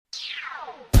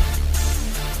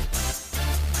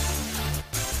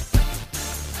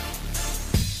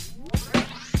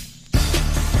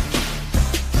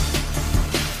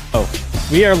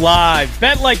We are live.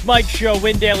 Bet Like Mike Show,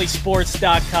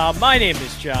 WinDailySports.com. My name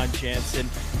is John Jansen,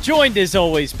 joined as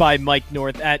always by Mike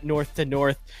North at North to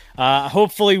North.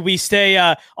 Hopefully we stay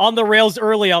on the rails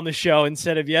early on the show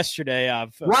instead of yesterday.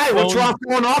 Right, what's wrong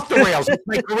going off the rails? It's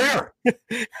my career.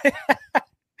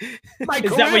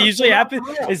 Is that what usually happens?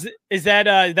 Is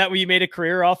that what you made a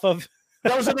career off of?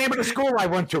 That was the name of the school I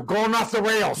went to, Going Off the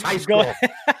Rails High School.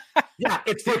 Yeah,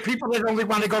 it's for people that only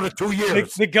want to go to 2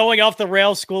 years. The Going Off the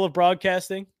Rails School of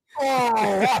Broadcasting?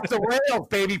 Oh, off the rails,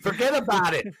 baby. Forget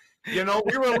about it. You know,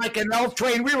 we were like an L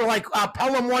train. We were like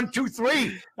Pelham 1, 2,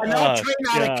 3. An L train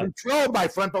out of control, my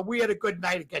friend. But we had a good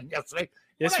night again yesterday.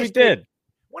 Yes, we did.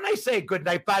 When I say good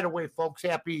night, by the way, folks,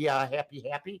 happy.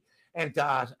 And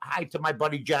hi to my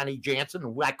buddy Johnny Jansen,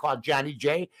 who I call Johnny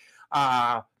J.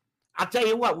 I'll tell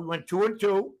you what, we went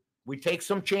 2-2. We take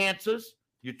some chances.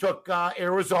 You took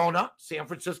Arizona. San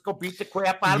Francisco beat the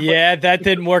crap out of them. Yeah, that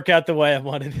didn't work out the way I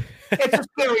wanted. It's a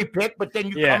scary pick, but then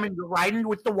you come and you're riding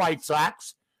with the White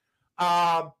Sox.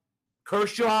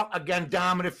 Kershaw, again,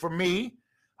 dominant for me.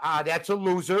 That's a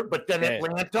loser. But then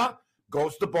Atlanta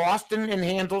goes to Boston and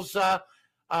handles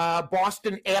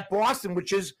Boston at Boston,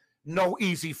 which is no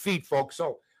easy feat, folks.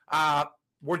 So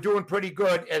we're doing pretty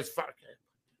good as far. I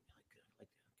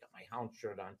got my Hound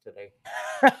shirt on today.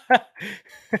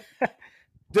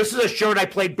 This is a shirt I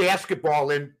played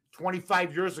basketball in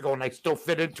 25 years ago, and I still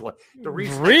fit into it. The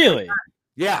reason really?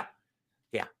 Yeah.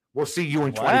 We'll see you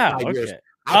in 25 years.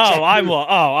 I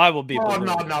will be. Oh,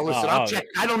 no. Listen, I'll check.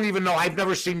 I don't even know. I've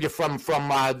never seen you from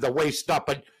the waist up,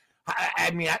 but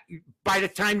I mean, by the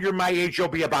time you're my age, you'll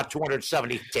be about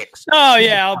 270 ticks. Oh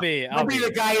yeah, I'll be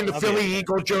the guy in the Philly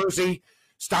Eagle jersey,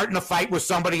 starting a fight with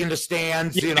somebody in the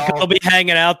stands. You know, I'll be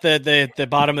hanging out the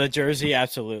bottom of the jersey.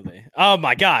 Absolutely. Oh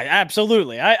my God,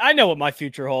 absolutely. I know what my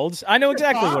future holds. I know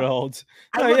exactly what it holds.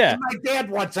 I looked at my dad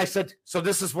once. I said, "So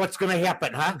this is what's going to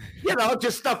happen, huh?" You know,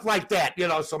 just stuff like that. You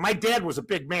know, so my dad was a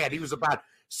big man. He was about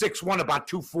 6'1", about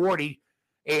 240.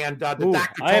 And the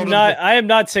doctor told him I am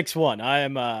not 6'1". I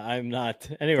am not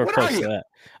anywhere close to that.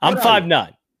 I'm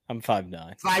 5'9". I'm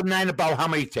 5'9". 5'9", about how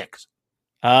many ticks?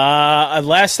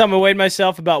 Last time I weighed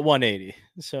myself about 180,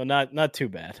 so not too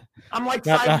bad. I'm like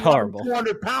not horrible.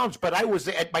 200 pounds, but I was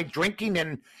at my drinking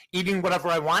and eating whatever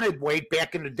I wanted weight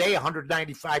back in the day,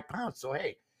 195 pounds. So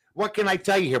hey, what can I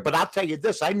tell you here? But I'll tell you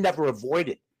this: I never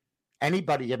avoided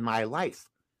anybody in my life.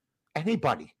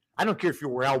 Anybody. I don't care if you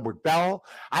were Albert Bell.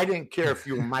 I didn't care if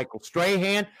you were Michael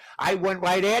Strahan. I went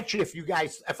right at you if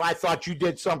I thought you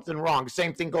did something wrong.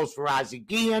 Same thing goes for Ozzie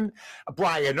Guillen,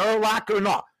 Brian Urlacher.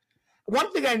 No.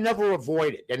 One thing I never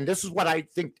avoided, and this is what I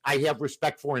think I have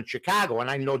respect for in Chicago,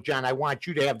 and I know, John, I want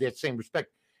you to have that same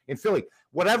respect in Philly.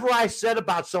 Whatever I said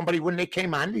about somebody when they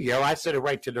came on the air, I said it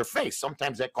right to their face.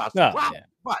 Sometimes that costs a problem. Yeah.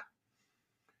 But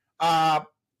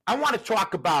I want to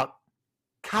talk about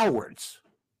cowards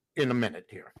in a minute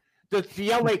here. The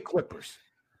LA Clippers.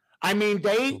 I mean,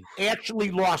 they actually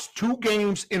lost 2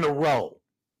 games in a row.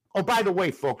 Oh, by the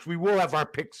way, folks, we will have our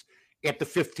picks at the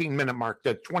 15-minute mark.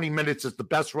 The 20 minutes is the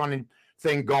best running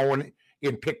thing going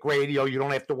in pick radio. You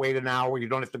don't have to wait an hour. You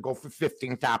don't have to go for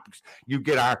 15 topics. You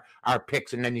get our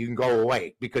picks, and then you can go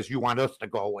away because you want us to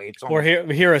go away. Or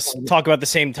hear us talk about the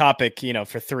same topic,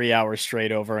 for 3 hours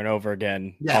straight over and over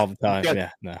again all the time.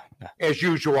 No. As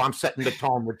usual, I'm setting the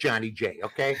tone with Johnny J,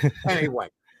 okay? Anyway.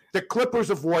 The Clippers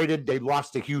avoided. They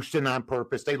lost to Houston on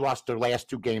purpose. They lost their last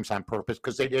 2 games on purpose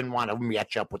because they didn't want to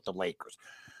match up with the Lakers.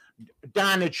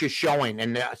 Doncic is showing,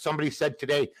 and somebody said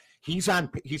today he's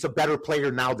a better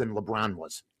player now than LeBron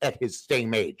was at his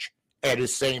same age.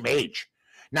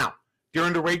 Now,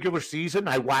 during the regular season,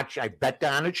 I bet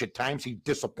Doncic. At times he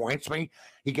disappoints me.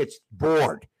 He gets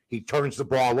bored. He turns the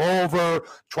ball over,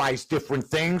 tries different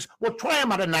things. Well, try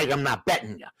him on a night. I'm not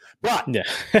betting you, but. Yeah.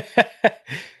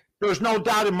 There's no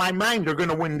doubt in my mind they're going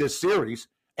to win this series.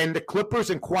 And the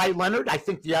Clippers and Kawhi Leonard, I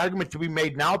think the argument to be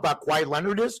made now about Kawhi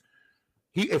Leonard is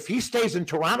if he stays in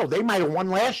Toronto, they might have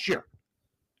won last year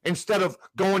instead of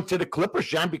going to the Clippers,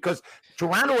 John, because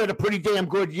Toronto had a pretty damn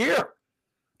good year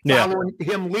following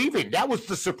him leaving. That was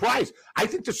the surprise. I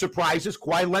think the surprise is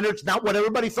Kawhi Leonard's not what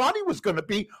everybody thought he was going to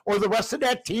be or the rest of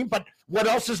that team, but what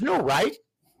else is new, right?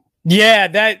 Yeah,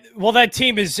 that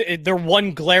team their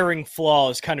one glaring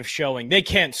flaw is kind of showing. They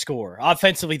can't score.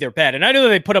 Offensively, they're bad. And I know that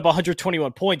they put up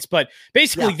 121 points, but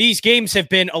basically these games have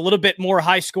been a little bit more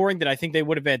high scoring than I think they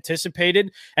would have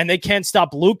anticipated, and they can't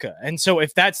stop Luka. And so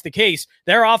if that's the case,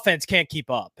 their offense can't keep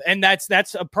up. And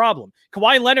that's a problem.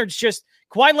 Kawhi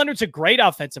Kawhi Leonard's a great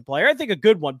offensive player. I think a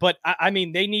good one, but I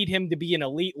mean, they need him to be an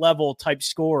elite level type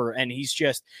scorer. And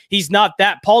he's not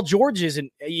that. Paul George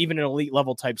isn't even an elite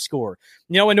level type scorer.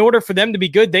 In order for them to be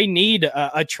good, they need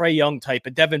a Trae Young type, a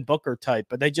Devin Booker type,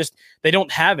 but they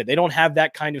don't have it. They don't have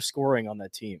that kind of scoring on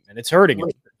that team, and it's hurting them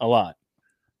a lot.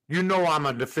 I'm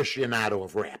an aficionado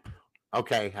of rap.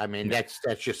 Okay. I mean, that's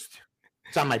just,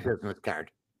 it's on my business card.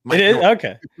 It is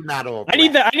okay. I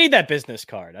need that business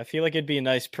card. I feel like it'd be a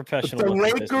nice professional. The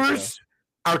Lakers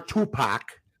are Tupac,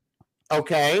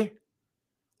 okay,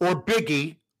 or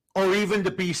Biggie, or even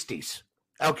the Beasties,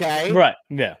 okay, right?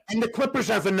 Yeah. And the Clippers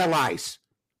are Vanilla Ice.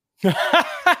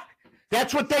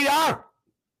 That's what they are.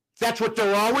 That's what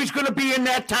they're always going to be in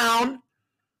that town.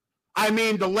 I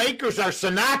mean, the Lakers are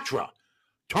Sinatra,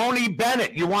 Tony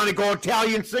Bennett. You want to go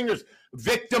Italian singers,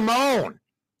 Vic Damone,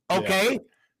 okay. Yeah.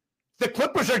 The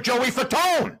Clippers are Joey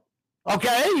Fatone.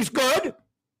 Okay, he's good.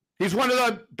 He's one of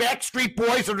the Backstreet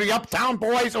Boys or the Uptown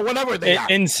Boys or whatever they are.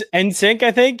 NSYNC,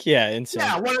 I think. Yeah, NSYNC.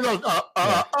 Yeah, one of those.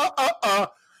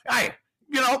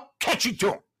 Catchy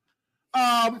tune.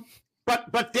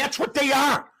 But that's what they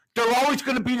are. They're always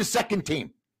going to be the second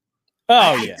team.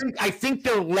 I think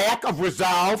their lack of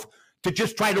resolve to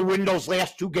just try to win those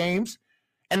last two games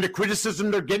and the criticism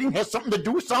they're getting has something to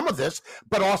do with some of this,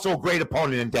 but also a great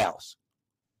opponent in Dallas.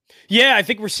 Yeah, I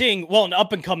think we're seeing, an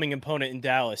up-and-coming opponent in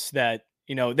Dallas that,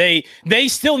 they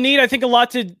still need, I think, a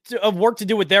lot of work to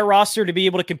do with their roster to be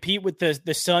able to compete with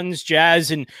the Suns,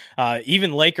 Jazz, and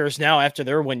even Lakers now after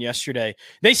their win yesterday.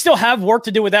 They still have work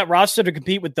to do with that roster to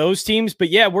compete with those teams. But,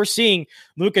 yeah, we're seeing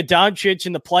Luka Doncic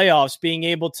in the playoffs being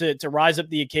able to rise up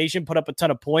the occasion, put up a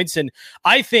ton of points. And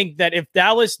I think that if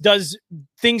Dallas does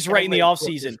things right in the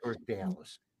offseason,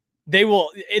 they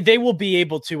will be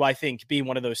able to, I think, be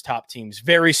one of those top teams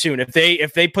very soon if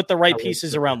they put the right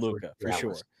pieces around Luka, for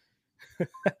sure.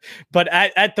 But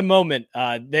at the moment,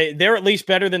 they're at least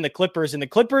better than the Clippers. And the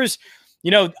Clippers,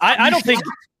 I don't think.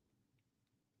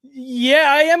 Yeah,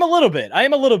 I am a little bit.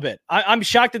 I'm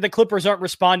shocked that the Clippers aren't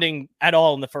responding at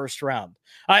all in the first round.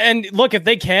 And look, if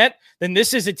they can't, then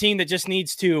this is a team that just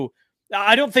needs to.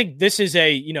 I don't think this is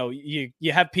you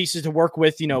have pieces to work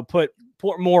with.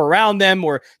 Put more around them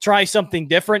or try something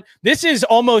different. This is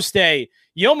almost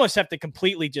you almost have to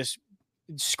completely just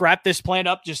scrap this plan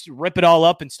up, just rip it all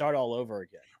up and start all over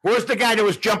again. Where's the guy that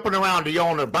was jumping around, the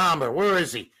owner, Bomber? Where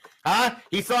is he? Huh?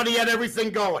 He thought he had everything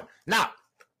going. Now,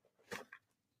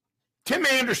 Tim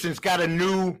Anderson's got a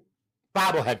new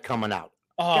bobblehead coming out.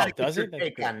 Oh, does it?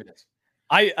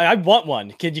 I want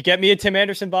one. Could you get me a Tim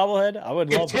Anderson bobblehead? I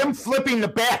would love it. It's him flipping the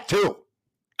bat, too.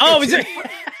 Oh, is it?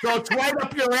 So it's right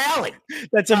up your alley.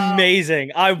 That's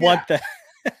amazing. I want that.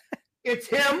 It's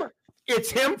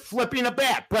him flipping a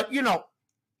bat. But,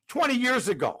 20 years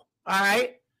ago, all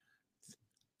right,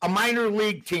 a minor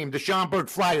league team, the Schaumburg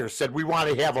Flyers, said we want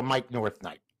to have a Mike North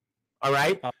night. All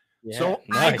right? Yeah, so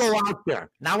nice. I go out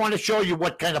there. Now I want to show you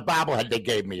what kind of bobblehead they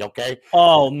gave me, okay?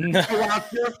 Oh, no. I go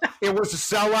out there. It was a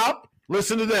sellout.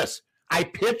 Listen to this. I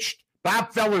pitched.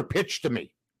 Bob Feller pitched to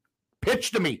me.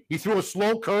 He threw a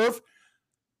slow curve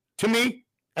to me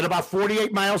at about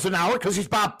 48 miles an hour because he's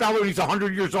Bob Feller and he's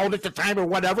 100 years old at the time or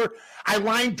whatever. I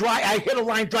hit a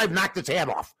line drive, knocked his hat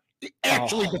off.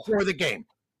 Actually, before the game.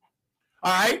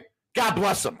 All right? God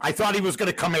bless him. I thought he was going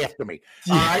to come after me.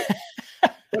 All right?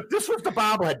 But this was the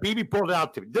bobblehead. BB pulled it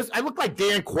out to me. I look like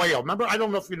Dan Quayle. Remember? I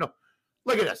don't know if you know.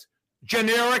 Look at this.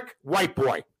 Generic white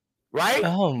boy. Right?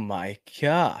 Oh, my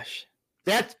gosh.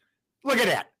 Look at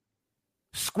that.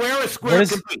 Square as square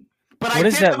can be. But I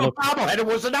did have a bobblehead. It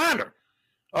was an honor.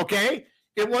 Okay?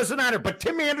 It was an honor. But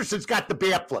Tim Anderson's got the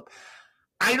bat flip.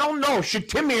 I don't know. Should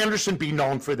Tim Anderson be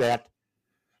known for that?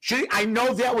 I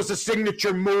know that was a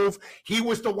signature move. He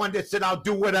was the one that said, I'll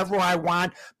do whatever I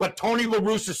want. But Tony La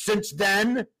Russa since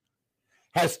then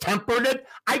has tempered it.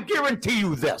 I guarantee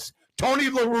you this.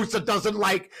 Tony La Russa doesn't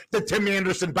like the Tim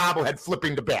Anderson bobblehead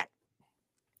flipping the bat.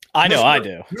 I do.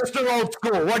 Mr. Old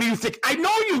School, what do you think? I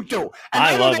know you do. And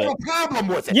I love it. No problem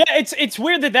with it. Yeah, it's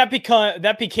weird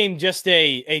that became just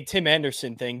a Tim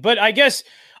Anderson thing. But I guess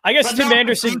Tim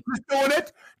Anderson is doing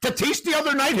it. Tatis the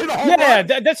other night hit a home run. Yeah,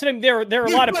 that's what I mean. There are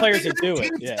a lot of players that do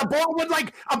it. Yeah. The ball went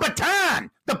like a baton.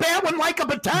 The bat went like a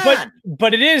baton.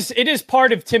 But it is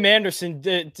part of Tim Anderson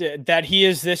that he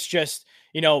is this just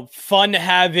fun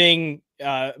having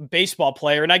baseball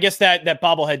player, and I guess that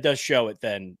bobblehead does show it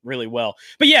then really well.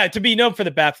 But yeah, to be known for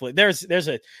the bat flip, there's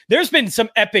been some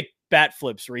epic bat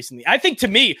flips recently. I think to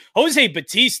me, Jose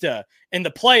Bautista in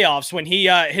the playoffs when he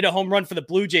hit a home run for the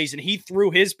Blue Jays and he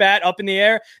threw his bat up in the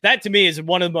air, that to me is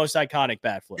one of the most iconic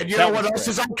bat flips. And you know what else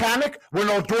is iconic? When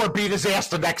Odor beat his ass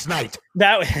the next night.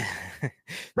 That's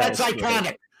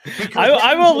iconic.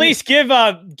 I will at least give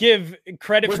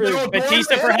credit for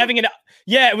Batista for having an.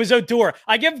 Yeah, it was Odor.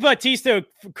 I give Batista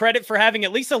credit for having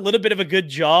at least a little bit of a good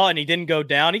jaw, and he didn't go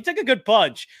down. He took a good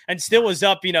punch and still was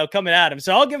up, coming at him.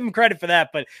 So I'll give him credit for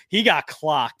that. But he got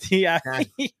clocked. He got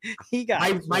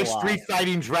my street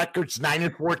fighting's records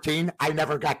 9-14. I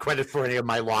never got credit for any of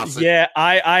my losses. Yeah,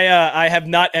 I have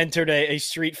not entered a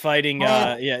street fighting.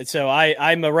 So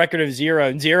I'm a record of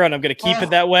 0-0, and I'm going to keep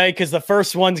it that way because the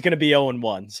first one's going to be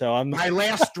 0-1. So I'm my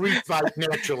last street fight.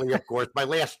 Naturally, of course, my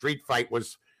last street fight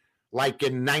was like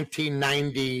in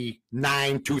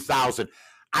 1999, 2000.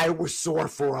 I was sore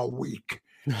for a week.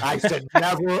 I said,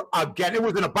 never again. It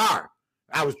was in a bar.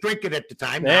 I was drinking at the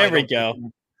time. There we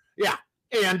go. Yeah.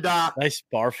 And nice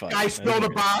bar fight. Guy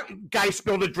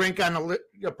spilled a drink on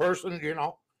a person,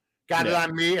 got it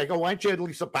on me. I go, why don't you at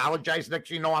least apologize? Next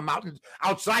thing you know, I'm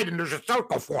outside and there's a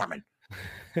circle forming.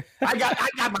 I got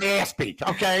my ass beat,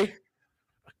 okay?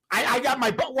 I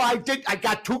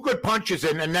got 2 good punches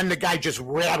in, and then the guy just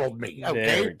rattled me. Okay,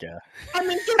 there we go. I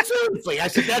mean, seriously, I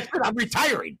said that's good. I'm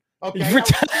retiring. Okay,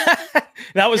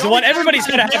 that was the one. Everybody's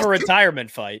gonna have a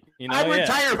retirement fight. I'm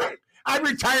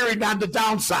retiring on the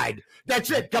downside.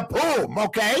 That's it. Kaboom.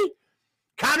 Okay.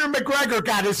 Conor McGregor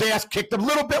got his ass kicked a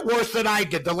little bit worse than I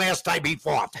did the last time he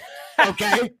fought.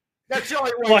 Okay. That's the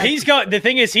only way. Well, the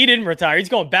thing is, he didn't retire. He's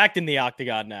going back in the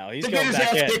octagon now. He's going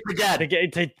back in.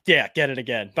 Get it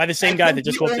again by the same guy that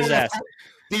just whooped his ass.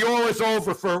 The war is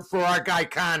over for our guy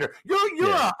Conor.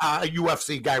 You're a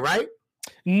UFC guy, right?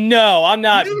 No, I'm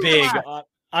not big.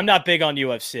 I'm not big on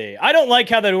UFC. I don't like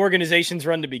how that organization's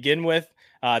run to begin with.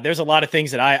 There's a lot of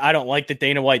things that I don't like that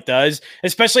Dana White does,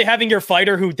 especially having your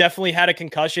fighter who definitely had a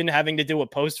concussion having to do a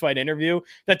post-fight interview.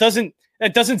 That doesn't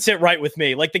sit right with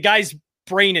me. Like the guy's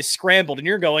brain is scrambled and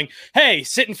you're going, hey,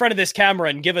 sit in front of this camera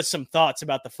and give us some thoughts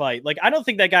about the fight. Like, I don't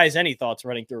think that guy has any thoughts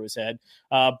running through his head.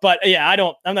 But yeah,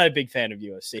 I'm not a big fan of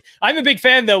UFC. I'm a big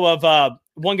fan though of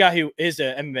one guy who is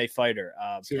an MMA fighter,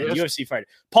 a UFC fighter,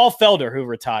 Paul Felder, who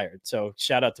retired. So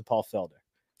shout out to Paul Felder.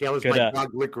 That was my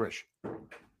dog Licorice.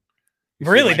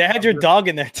 Really? They had your dog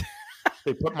in there.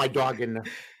 They put my dog in there.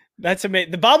 That's amazing.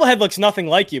 The bobblehead looks nothing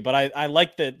like you, but I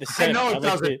like the scent. I know it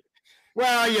doesn't.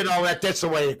 Well, that's the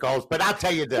way it goes. But I'll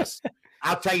tell you this.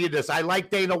 I like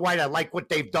Dana White. I like what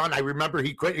they've done. I remember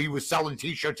he was selling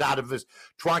T-shirts out of his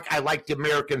trunk. I like the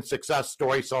American success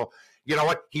story. So, you know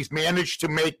what? He's managed to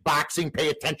make boxing pay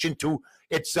attention to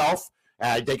itself.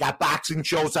 They got boxing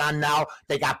shows on now.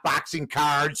 They got boxing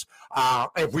cards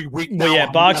every week now. Well, yeah,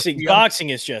 boxing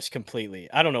is just completely.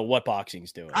 I don't know what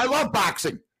boxing's doing. I love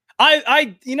boxing.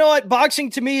 You know what?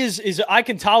 Boxing to me is I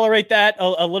can tolerate that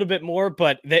a little bit more,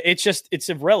 but it's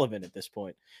irrelevant at this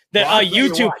point. That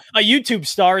a YouTube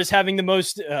star is having the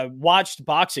most watched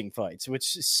boxing fights, which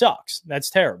sucks. That's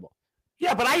terrible.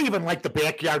 Yeah, but I even like the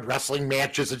backyard wrestling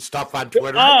matches and stuff on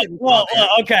Twitter.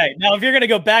 Okay. Now, if you're going to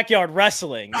go backyard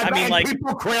wrestling, I mean, like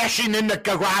people crashing in the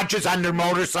garages on their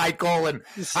motorcycle and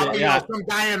some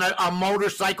guy on a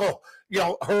motorcycle,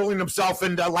 hurling himself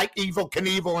into like Evel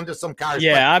Knievel into some cars.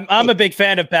 Yeah, I'm a big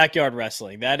fan of backyard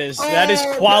wrestling. That is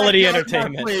quality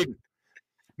entertainment. Wrestling.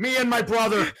 Me and my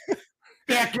brother,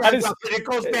 backyard wrestling. It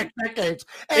goes back decades.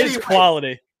 Anyway, it's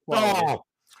quality.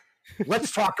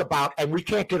 Let's talk about, and we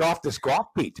can't get off this golf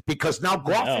beat because now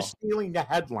golf is stealing the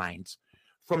headlines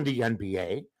from the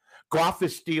NBA. Golf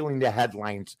is stealing the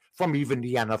headlines from even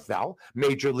the NFL,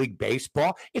 Major League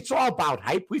Baseball. It's all about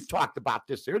hype. We've talked about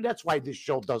this here. That's why this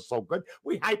show does so good.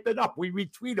 We hype it up. We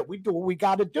retweet it. We do what we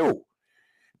got to do.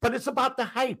 But it's about the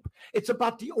hype. It's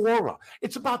about the aura.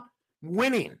 It's about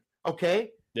winning, okay?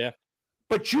 Yeah.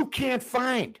 But you can't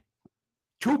find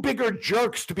 2 bigger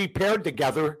jerks to be paired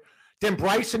together than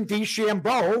Bryson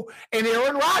DeChambeau and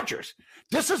Aaron Rodgers.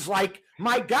 This is like,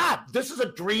 my God, this is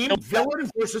a dream villain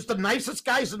versus the nicest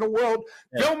guys in the world.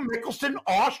 Yeah. Phil Mickelson,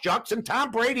 Shucks, and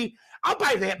Tom Brady. I'll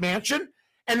buy that mansion.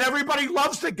 And everybody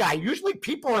loves the guy. Usually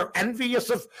people are envious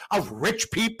of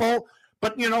rich people.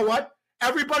 But you know what?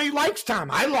 Everybody likes Tom.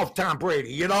 I love Tom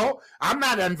Brady, I'm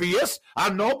not envious.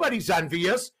 Nobody's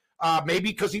envious. Maybe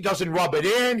because he doesn't rub it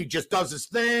in. He just does his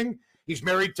thing. He's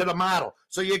married to the model.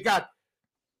 So you got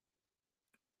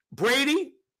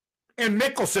Brady and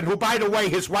Mickelson, who, by the way,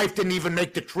 his wife didn't even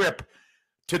make the trip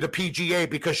to the PGA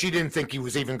because she didn't think he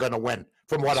was even going to win,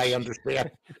 from what I understand.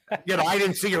 I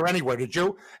didn't see her anywhere, did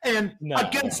you? And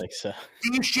against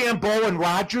DeChambeau and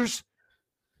Rodgers,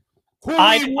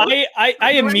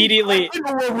 I immediately. Who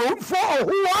we're rooting for?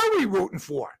 Who are we rooting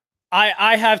for?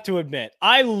 I have to admit,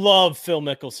 I love Phil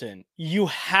Mickelson. You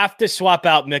have to swap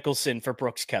out Mickelson for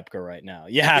Brooks Koepka right now.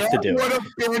 You have to do it. That would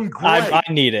have been great. I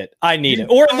need it. I need it.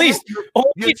 Or at least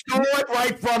you stole it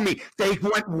right from me. They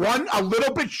went a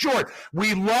little bit short.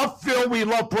 We love Phil. We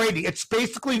love Brady. It's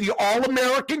basically the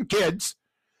All-American kids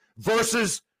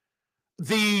versus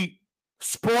the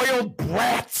spoiled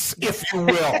brats, if you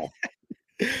will.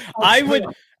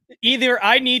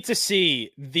 I need to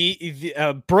see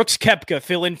the Brooks Koepka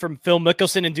fill in from Phil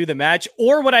Mickelson and do the match,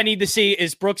 or what I need to see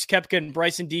is Brooks Koepka and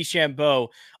Bryson DeChambeau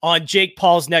on Jake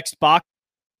Paul's next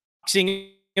boxing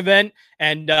event,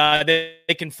 and they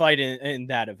can fight in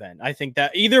that event. I think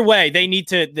that either way, there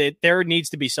needs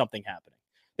to be something happening.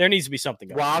 There needs to be something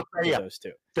going on with those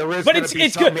two. There is, but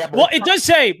it's good. Well, it does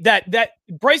say that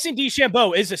Bryson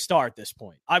DeChambeau is a star at this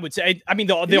point. I would say. I mean,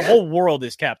 the whole world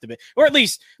is captivated, or at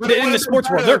least in the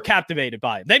sports world, they're captivated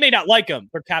by him. They may not like him,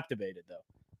 they're captivated though.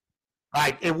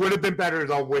 Right. It would have been better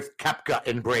though with Koepka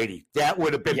and Brady. That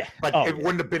would have been, but it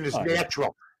wouldn't have been as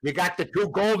natural. You got the two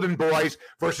golden boys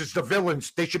versus the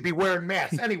villains. They should be wearing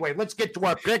masks. Anyway, let's get to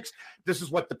our picks. This is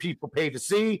what the people pay to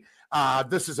see.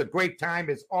 This is a great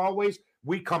time as always.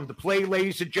 We come to play,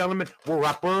 ladies and gentlemen. We're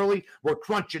up early. We're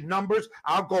crunching numbers.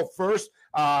 I'll go first.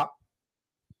 I'm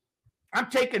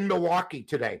taking Milwaukee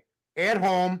today at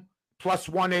home, plus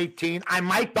 118. I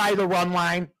might buy the run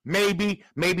line. Maybe,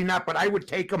 maybe not, but I would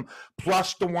take them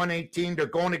plus the 118. They're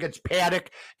going against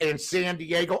Paddock and San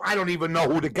Diego. I don't even know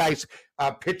who the guy's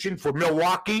pitching for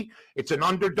Milwaukee. It's an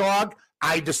underdog.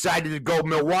 I decided to go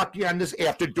Milwaukee on this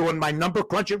after doing my number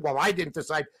crunching. Well, I didn't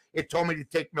decide. It told me to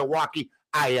take Milwaukee.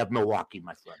 I have Milwaukee,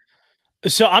 my friend.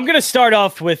 So I'm going to start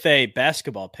off with a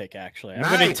basketball pick. Actually, I'm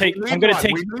going to take. We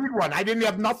need one. I didn't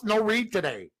have no read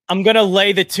today. I'm going to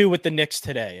lay the 2 with the Knicks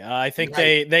today. I think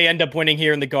they end up winning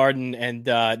here in the Garden, and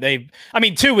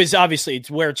 2 is obviously it's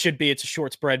where it should be. It's a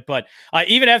short spread, but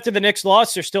even after the Knicks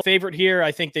loss, they're still favorite here.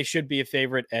 I think they should be a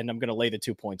favorite, and I'm going to lay the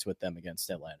 2 points with them against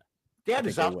Atlanta. That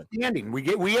is outstanding.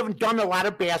 We haven't done a lot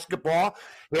of basketball.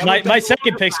 My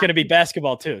second pick's going to be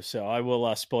basketball too, so I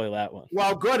will spoil that one.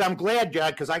 Well, good. I'm glad,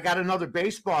 Jack, because I got another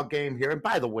baseball game here. And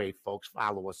by the way, folks,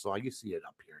 follow us all. You see it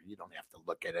up here. You don't have to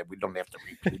look at it. We don't have to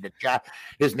repeat it.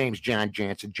 His name's John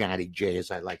Jansen, Johnny J, as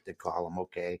I like to call him.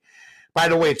 Okay. By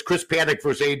the way, it's Chris Paddock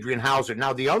versus Adrian Hauser.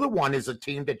 Now, the other one is a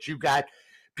team that you got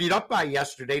beat up by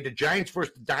yesterday. The Giants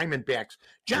versus the Diamondbacks.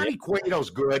 Johnny Cueto's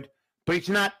good, but he's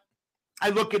not. I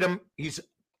look at him, his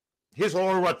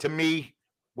aura to me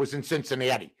was in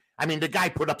Cincinnati. I mean, the guy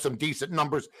put up some decent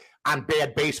numbers on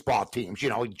bad baseball teams. You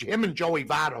know, him and Joey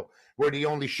Votto were the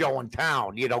only show in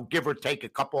town, give or take a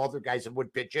couple other guys that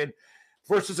would pitch in,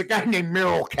 versus a guy named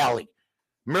Merrill Kelly.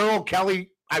 Merrill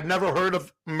Kelly, I've never heard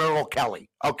of Merrill Kelly,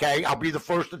 okay? I'll be the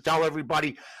first to tell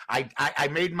everybody. I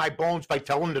made my bones by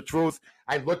telling the truth.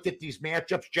 I looked at these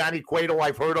matchups. Johnny Cueto,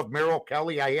 I've heard of. Merrill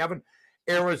Kelly, I haven't.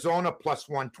 Arizona plus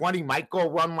 120 might go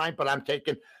run line, but I'm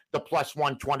taking the plus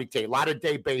 120 today. A lot of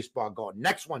day baseball going.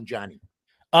 Next one, Johnny.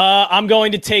 I'm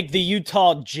going to take the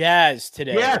Utah Jazz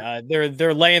today. Yeah.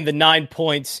 They're laying the 9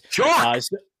 points. Chalk.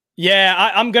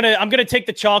 I'm gonna take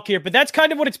the chalk here, but that's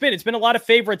kind of what it's been. It's been a lot of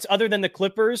favorites other than the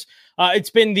Clippers.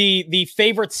 It's been the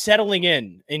favorites settling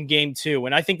in game 2,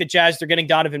 and I think the Jazz, they're getting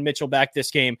Donovan Mitchell back this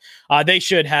game. They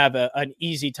should have an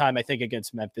easy time, I think,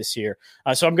 against Memphis here.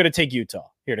 So I'm going to take Utah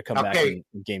here to come back in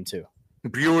game 2.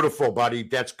 Beautiful, buddy.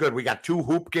 That's good. We got 2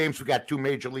 hoop games. We got 2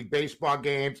 Major League Baseball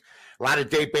games. A lot of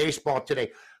day baseball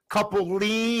today. Couple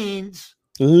leans.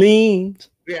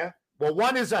 Yeah. Well,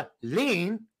 one is a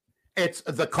lean. It's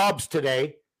the Cubs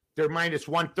today. They're minus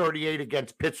 138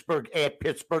 against Pittsburgh at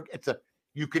Pittsburgh.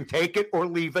 You can take it or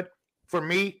leave it. For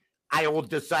me, I will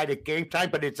decide at game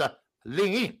time, but it's a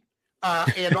lean.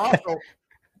 And also,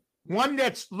 one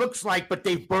that looks like, but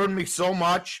they've burned me so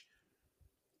much,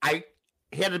 I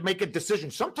had to make a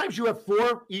decision. Sometimes you have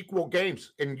 4 equal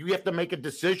games, and you have to make a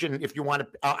decision if you want to,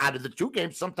 out of the 2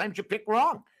 games. Sometimes you pick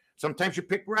wrong. Sometimes you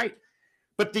pick right.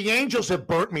 But the Angels have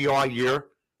burnt me all year.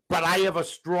 But I have a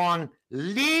strong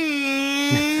lean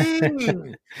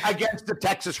against the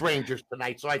Texas Rangers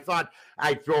tonight. So I thought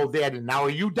I'd throw that in. Now, are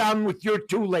you done with your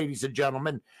 2, ladies and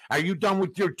gentlemen? Are you done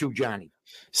with your 2, Johnny?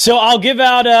 So I'll give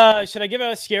out should I give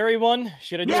out a scary one?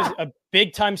 Should I do a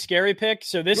big time scary pick?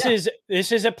 So this is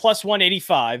at plus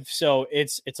 185. So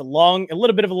it's a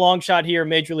little bit of a long shot here in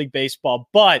Major League Baseball,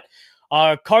 but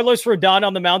Carlos Rodon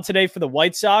on the mound today for the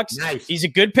White Sox. Nice. He's a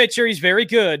good pitcher. He's very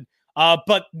good.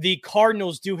 But the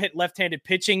Cardinals do hit left-handed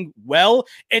pitching well.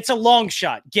 It's a long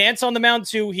shot. Gant's on the mound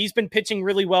too. He's been pitching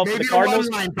really well for the Cardinals.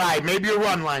 Maybe a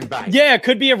run line buy. Yeah, it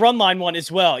could be a run line one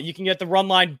as well. You can get the run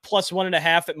line plus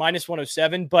 1.5 at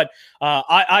 -107. But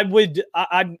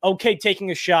I'm okay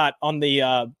taking a shot on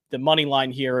the money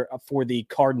line here for the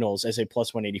Cardinals as a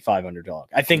plus 185 underdog.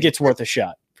 I think it's worth a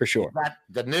shot for sure. You got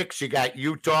the Knicks, you got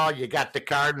Utah, you got the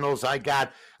Cardinals. I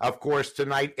got, of course,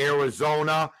 tonight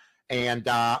Arizona. And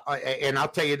I'll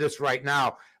tell you this right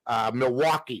now,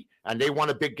 Milwaukee, and they won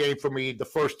a big game for me the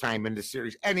first time in the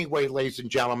series. Anyway, ladies and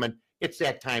gentlemen, it's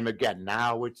that time again.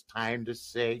 Now it's time to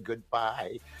say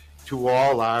goodbye to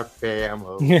all our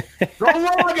family. So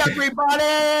long, everybody!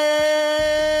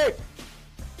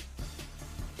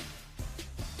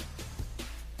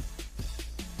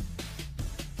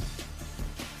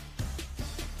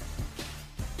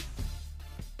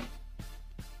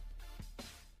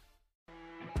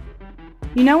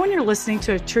 You know when you're listening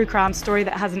to a true crime story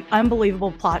that has an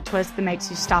unbelievable plot twist that makes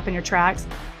you stop in your tracks?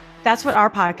 That's what our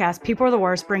podcast, People Are the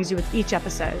Worst, brings you with each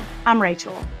episode. I'm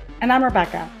Rachel. And I'm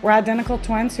Rebecca. We're identical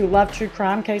twins who love true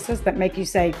crime cases that make you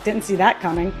say, didn't see that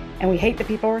coming, and we hate the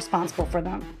people responsible for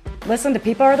them. Listen to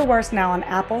People Are the Worst now on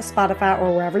Apple, Spotify,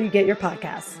 or wherever you get your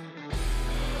podcasts.